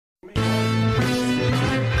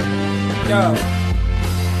Yo.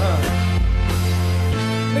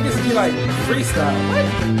 Niggas be like, freestyle. What?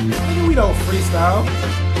 Nigga, we don't freestyle.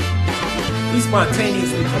 We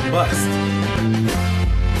spontaneously combust.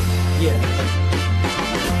 Yeah.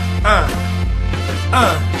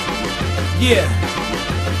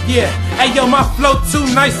 Yeah. Hey yo, my flow too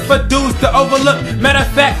nice for dudes to overlook. Matter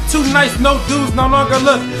of fact, too nice, no dudes no longer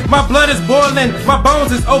look. My blood is boiling, my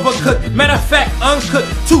bones is overcooked. Matter of fact, uncooked,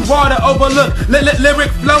 too raw to overlook.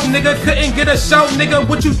 Lyric flow, nigga, couldn't get a show, nigga.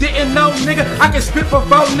 What you didn't know, nigga, I can spit for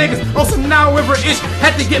 4 niggas. On some Nile River-ish,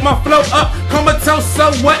 had to get my flow up. Comatose,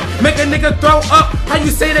 so what? Make a nigga throw up. How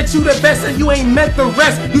you say that you the best and you ain't meant the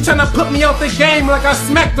rest? You tryna put me out the game like I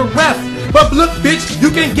smacked the ref. But look, bitch, you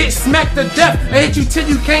can get smacked to death. I hit you till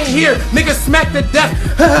you can't hear, nigga, smack to death.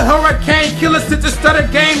 Hurricane killer since the start of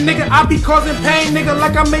game, nigga. I be causing pain, nigga,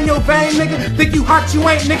 like I'm in your vein, nigga. Think you hot, you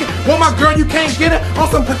ain't, nigga. Want my girl, you can't get her. On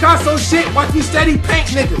some Picasso shit, watch me steady paint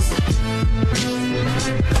niggas.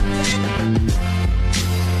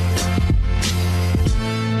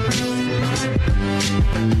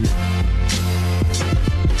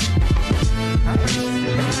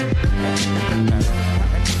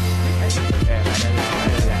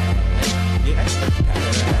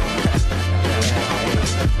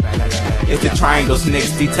 It's the triangles,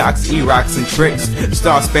 nicks, D-Tox, E-Rocks, and tricks.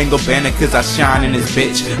 Star Spangled Banner cause I shine in this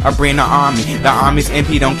bitch. I bring the army, the army's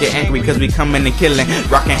MP don't get angry cause we coming and killing.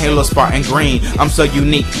 Rockin' Halo, Spartan Green, I'm so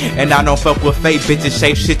unique. And I don't fuck with fake bitches,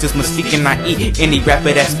 shape shit just mystique. And I eat any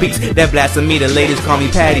rapper that speaks that blasphemy. The ladies call me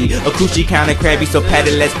Patty, a coochie kinda crabby. So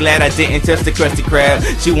Padalack glad I didn't touch the Krusty Krab.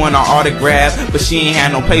 She want an autograph, but she ain't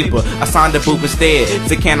had no paper. I signed the boob instead,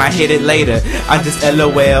 so can I hit it later? I just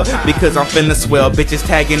LOL, because I'm feeling swell. Bitches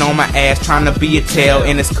tagging on my ass, trying to be a tail.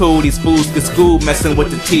 And it's cool, these fools get school messing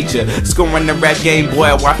with the teacher. Scoring the rap game, boy,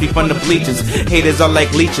 I watch me from the bleachers. Haters are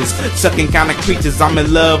like leeches, sucking kind of creatures. I'm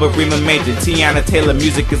in love with Rima Major. Tiana Taylor,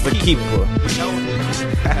 music is a keeper.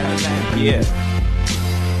 Yeah.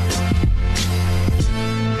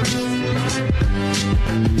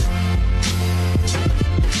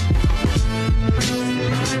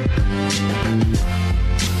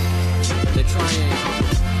 The triangle.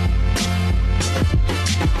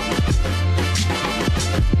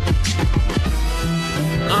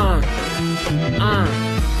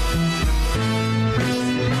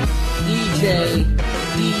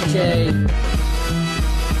 DJ.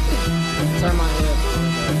 Turn my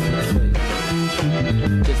headphones up.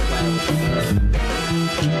 Just play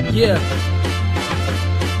with Yeah.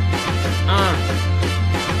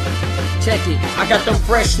 Check it, I got them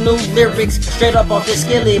fresh new lyrics straight up off the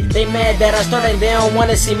skillet. They mad that I started, they don't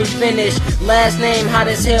wanna see me finish. Last name hot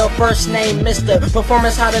as hell, first name Mr.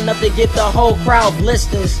 Performance hot enough to get the whole crowd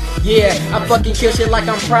blisters. Yeah, I fucking kill shit like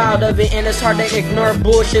I'm proud of it. And it's hard to ignore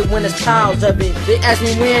bullshit when there's piles of it. They ask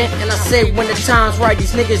me when, and I say when the time's right.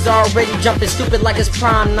 These niggas already jumping stupid like it's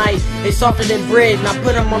prime night. They softer than bread, and I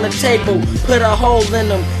put them on the table. Put a hole in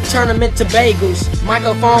them, turn them into bagels.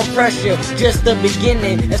 Microphone pressure, just the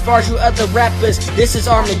beginning. As far as you other rappers, this is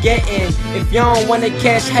Armageddon. If you don't wanna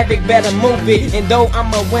catch havoc, better move it. And though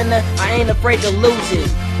I'm a winner, I ain't afraid to lose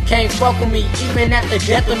it. Can't fuck with me, even at the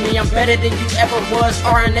death of me. I'm better than you ever was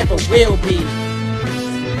or I never will be.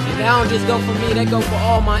 And they don't just go for me, they go for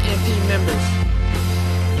all my MP members.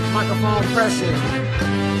 Microphone pressure,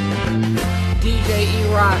 DJ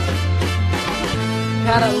E-Rock,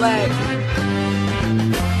 Padalack,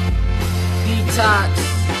 D-Tox.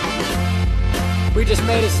 We just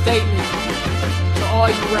made a statement to all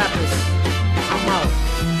you rappers. I'm out.